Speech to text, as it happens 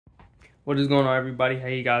What is going on, everybody? How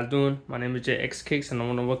you guys doing? My name is JX Kicks, and I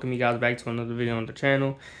want to welcome you guys back to another video on the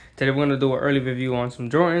channel. Today we're going to do an early review on some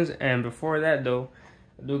Jordans, and before that though,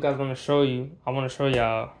 I want to show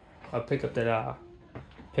y'all a pickup that I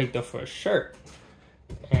picked up for a shirt.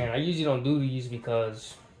 And I usually don't do these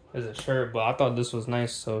because it's a shirt, but I thought this was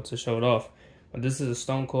nice so to show it off. But this is a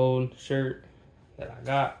Stone Cold shirt that I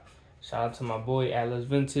got. Shout out to my boy Atlas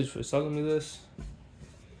Vintage for selling me this.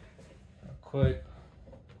 Real quick.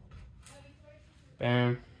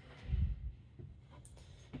 Bam.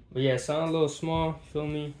 But yeah, it sounds a little small, feel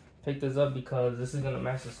me? Picked this up because this is gonna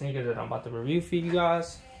match the sneakers that I'm about to review for you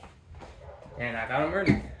guys. And I got them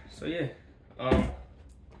early. So yeah.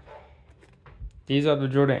 These are the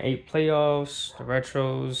Jordan 8 playoffs, the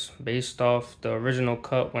retros, based off the original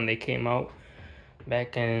cut when they came out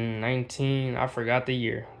back in I forgot the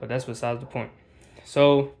year, but that's besides the point.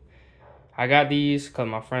 So I got these because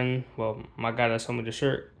my friend, my guy that sold me the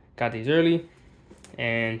shirt, got these early.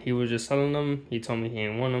 And he was just selling them. He told me he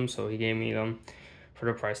didn't want them, so he gave me them for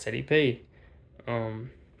the price that he paid.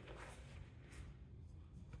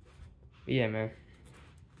 Yeah, man.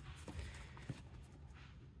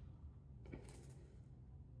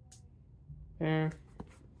 And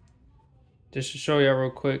just to show y'all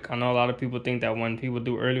real quick, I know a lot of people think that when people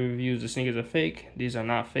do early reviews, the sneakers are fake. These are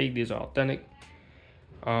not fake. These are authentic.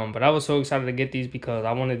 But I was so excited to get these because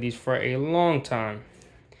I wanted these for a long time.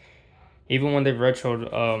 Even when they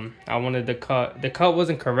retroed, I wanted the cut. The cut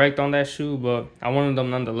wasn't correct on that shoe, but I wanted them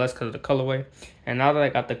nonetheless because of the colorway. And now that I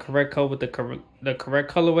got the correct cut with the correct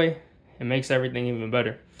colorway, it makes everything even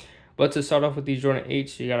better. But to start off with these Jordan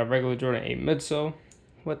 8s, you got a regular Jordan 8 midsole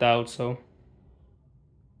with the outsole.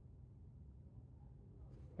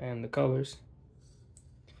 And the colors.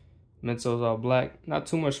 Midsole's all black. Not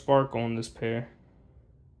too much sparkle on this pair.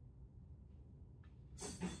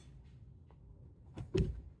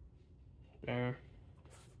 There.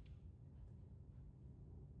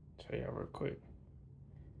 Show y'all real quick.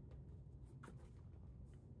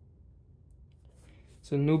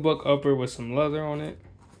 It's a nubuck upper with some leather on it.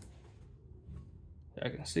 I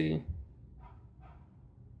can see.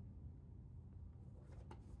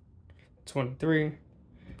 23.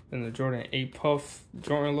 Then the Jordan 8 Puff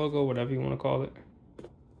Jordan logo, whatever you want to call it.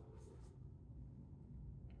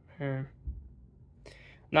 And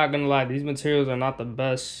not gonna lie, these materials are not the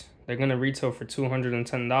best. They're gonna retail for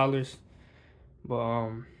 $210.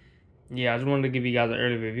 But yeah, I just wanted to give you guys an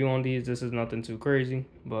early review on these. This is nothing too crazy,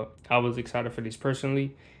 but I was excited for these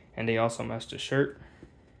personally, and they also match the shirt.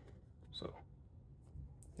 So,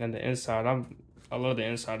 and the inside, I love the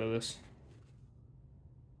inside of this.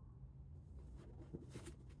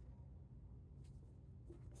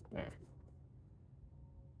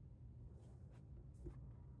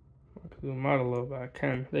 Zoom out a little bit. I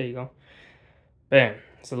can. There you go. Bam.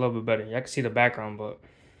 It's a little bit better. I can see the background, but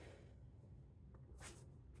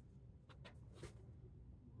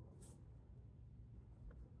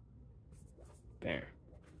bam.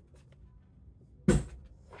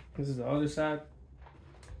 This is the other side.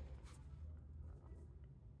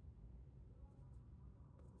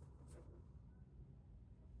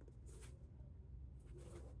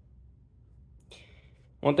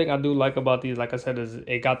 One thing I do like about these, like I said, is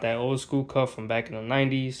it got that old school cut from back in the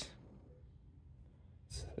 90s.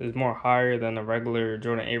 It's more higher than the regular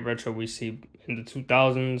Jordan 8 retro we see in the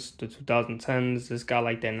 2000s, the 2010s. It's got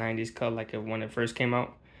like that 90s cut like when it first came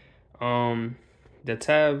out. The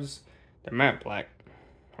tabs, they're matte black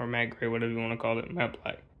or matte gray, whatever you want to call it, matte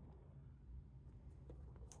black.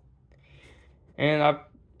 And I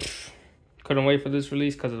couldn't wait for this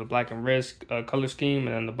release because of the black and red color scheme,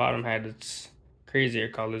 and then the bottom had its crazier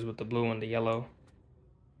colors with the blue and the yellow.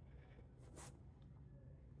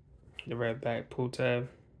 The red back pull tab.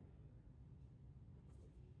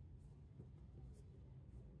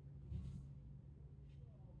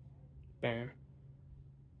 Bam.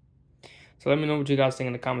 So let me know what you guys think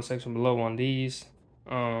in the comment section below on these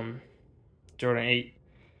Jordan 8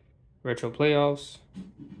 retro playoffs.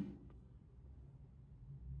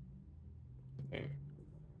 Bam.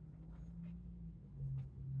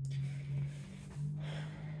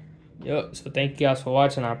 Yep, so thank you guys for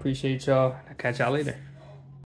watching. I appreciate y'all. I'll catch y'all later.